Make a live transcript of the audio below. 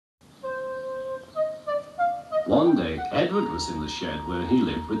One day, Edward was in the shed where he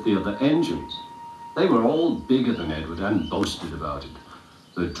lived with the other engines. They were all bigger than Edward and boasted about it.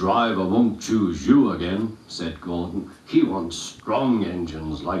 "The driver won't choose you again," said Gordon. "He wants strong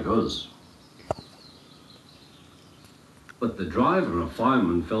engines like us." But the driver and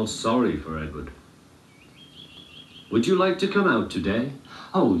fireman felt sorry for Edward. "Would you like to come out today?"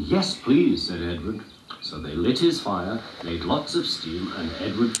 "Oh, yes, please," said Edward. So they lit his fire, made lots of steam, and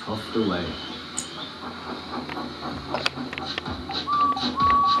Edward puffed away.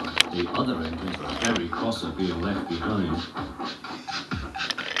 The other engines were very cross at being left behind.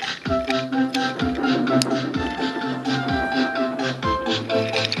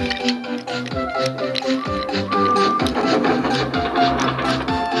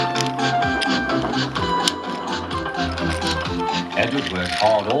 Edward worked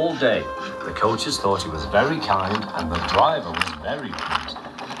hard all day. The coaches thought he was very kind and the driver was very pleased.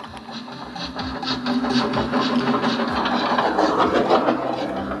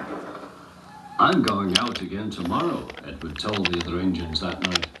 "I'm going out again tomorrow," Edward told the other engines that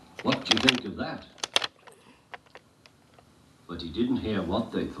night. "What do you think of that?" But he didn't hear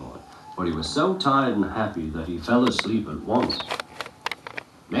what they thought, for he was so tired and happy that he fell asleep at once.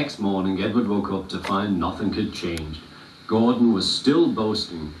 Next morning, Edward woke up to find nothing had changed. Gordon was still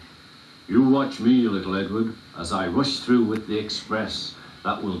boasting. "You watch me, little Edward, as I rush through with the express.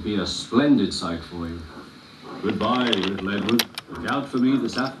 That will be a splendid sight for you. Goodbye, little Edward. Look out for me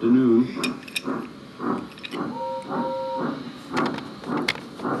this afternoon."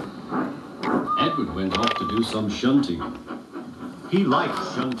 Edward went off to do some shunting. He liked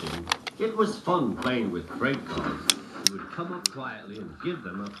shunting. It was fun playing with freight cars. He would come up quietly and give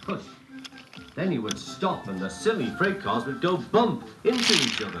them a push. Then he would stop and the silly freight cars would go bump into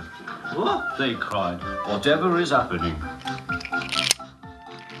each other. "What?" they cried. "Whatever is happening?"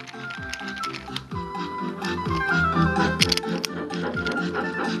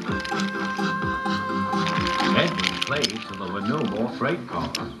 Edward played till there were no more freight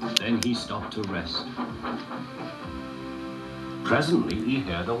cars. Then he stopped to rest. Presently he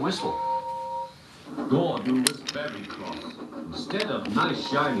heard a whistle. Gordon was very cross. Instead of nice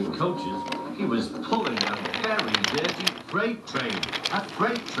shining coaches, he was pulling a very dirty freight train. "A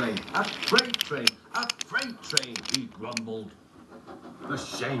freight train, a freight train, a freight train," he grumbled. "The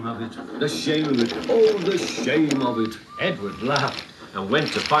shame of it, the shame of it, oh, the shame of it." Edward laughed and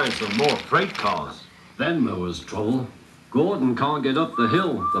went to find some more freight cars. Then there was trouble. "Gordon can't get up the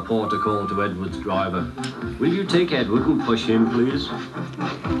hill," the porter called to Edward's driver. "Will you take Edward and push him, please?"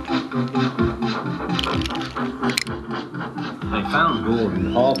 They found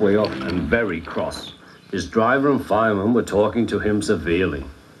Gordon halfway up and very cross. His driver and fireman were talking to him severely.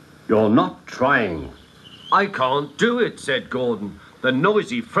 "You're not trying." "I can't do it," said Gordon. "The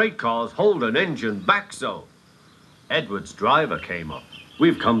noisy freight cars hold an engine back so." Edward's driver came up.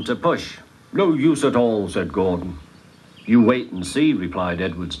 "We've come to push." "No use at all," said Gordon. "You wait and see," replied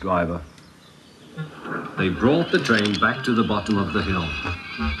Edward's driver. They brought the train back to the bottom of the hill.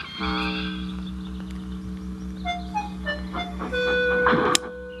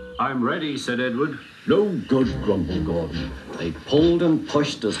 "I'm ready," said Edward. "No good," grumbled Gordon. They pulled and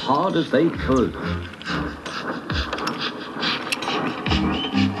pushed as hard as they could.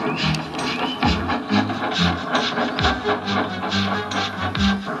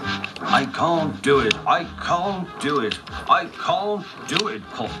 "I can't do it, I can't do it, I can't do it,"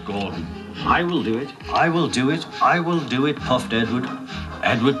 puffed Gordon. "I will do it, I will do it, I will do it," puffed Edward.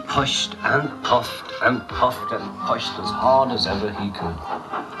 Edward pushed and puffed and puffed and pushed as hard as ever he could.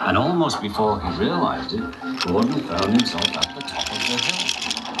 And almost before he realized it, Gordon found himself at the top of the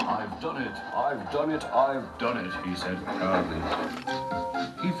hill. "I've done it, I've done it, I've done it," he said proudly.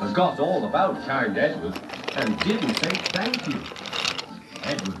 He forgot all about kind Edward and didn't say thank you.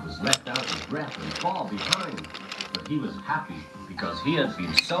 Edward was left out of breath and far behind, but he was happy because he had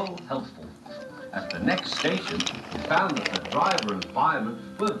been so helpful. At the next station, he found that the driver and fireman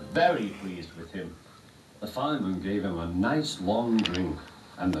were very pleased with him. The fireman gave him a nice long drink,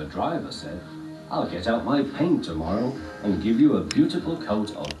 and the driver said, "I'll get out my paint tomorrow and give you a beautiful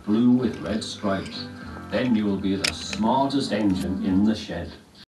coat of blue with red stripes. Then you will be the smartest engine in the shed."